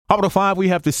Top of 5, we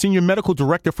have the Senior Medical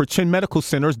Director for Chen Medical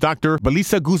Centers, Dr.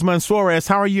 Belisa Guzman Suarez.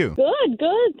 How are you? Good.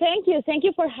 Thank you. Thank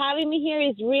you for having me here.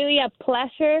 It's really a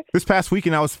pleasure. This past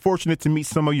weekend, I was fortunate to meet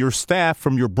some of your staff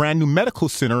from your brand new medical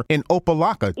center in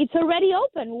Locka. It's already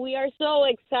open. We are so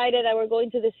excited that we're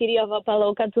going to the city of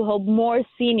Locka to help more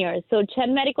seniors. So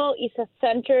Chen Medical is a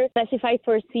center specified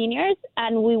for seniors,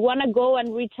 and we want to go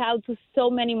and reach out to so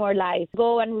many more lives,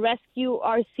 go and rescue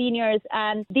our seniors.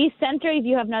 And this center, if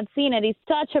you have not seen it, is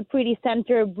such a pretty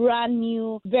center, brand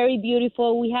new, very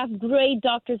beautiful. We have great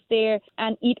doctors there,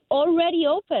 and it already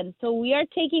opened. So we are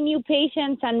taking new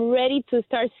patients and ready to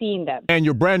start seeing them. And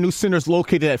your brand new center is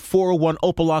located at 401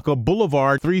 Opelika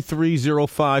Boulevard,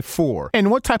 33054.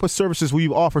 And what type of services will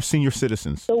you offer senior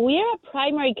citizens? So we are a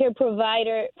primary care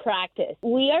provider practice.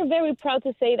 We are very proud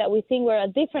to say that we think we're a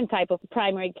different type of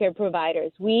primary care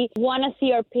providers. We want to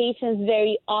see our patients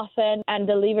very often and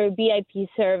deliver VIP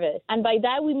service. And by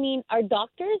that we mean our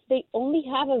doctors, they only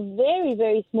have a very,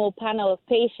 very small panel of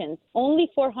patients, only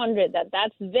 400.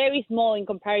 That's very small in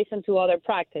comparison to other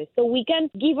practice. So we can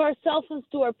give our cell phones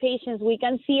to our patients. We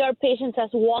can see our patients as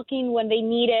walking when they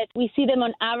need it. We see them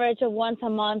on average of once a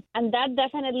month, and that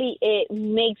definitely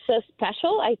makes us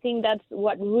special. I think that's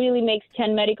what really makes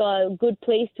Chen Medical a good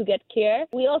place to get care.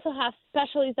 We also have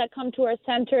specialists that come to our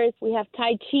centers. We have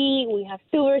Tai Chi, we have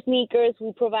silver sneakers,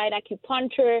 we provide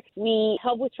acupuncture, we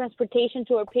help with transportation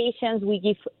to our patients, we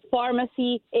give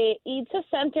pharmacy. It's a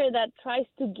center that tries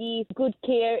to give good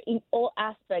care in all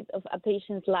aspects of a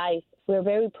patient's life. We're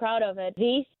very proud of it.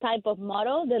 This type of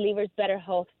model delivers better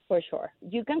health for sure.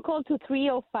 You can call to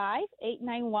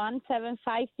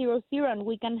 305-891-7500 and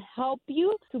we can help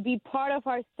you to be part of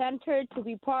our center, to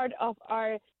be part of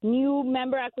our new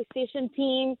member acquisition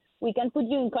team. We can put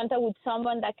you in contact with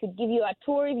someone that could give you a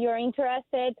tour if you're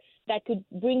interested, that could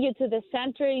bring you to the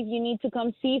center if you need to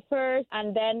come see first,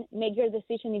 and then make your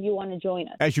decision if you want to join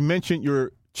us. As you mentioned,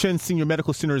 your Chen Senior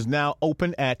Medical Center is now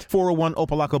open at 401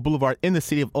 Opelika Boulevard in the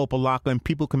city of Opelika, and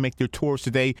people can make their tours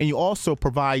today. And you also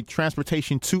provide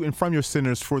transportation to and from your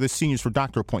centers for the seniors for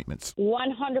doctor appointments.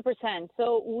 100%.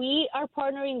 So we are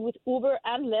partnering with Uber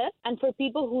and Lyft, and for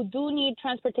people who do need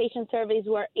transportation service,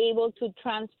 we're able to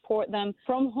transport them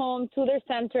from home to their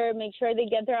center, make sure they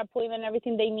get their appointment,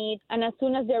 everything they need, and as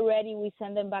soon as they're ready, we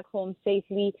send them back home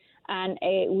safely and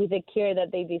with the care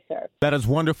that they deserve. That is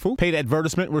wonderful. Paid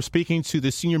advertisement. We're speaking to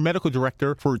the Senior Medical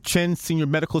Director for Chen Senior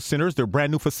Medical Centers, their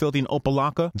brand new facility in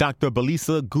Opelika, Dr.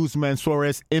 Belisa Guzman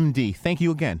Suarez, MD. Thank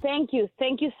you again. Thank you.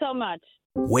 Thank you so much.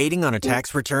 Waiting on a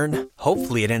tax return?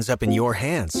 Hopefully it ends up in your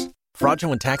hands.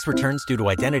 Fraudulent tax returns due to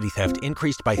identity theft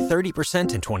increased by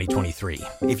 30% in 2023.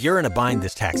 If you're in a bind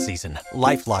this tax season,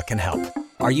 LifeLock can help.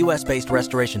 Our U.S.-based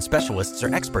restoration specialists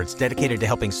are experts dedicated to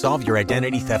helping solve your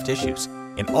identity theft issues.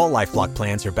 And all LifeLock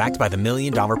plans are backed by the $1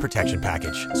 Million Protection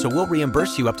Package. So we'll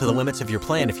reimburse you up to the limits of your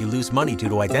plan if you lose money due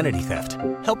to identity theft.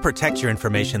 Help protect your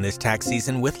information this tax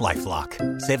season with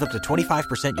LifeLock. Save up to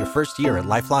 25% your first year at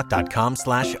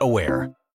LifeLock.com/aware.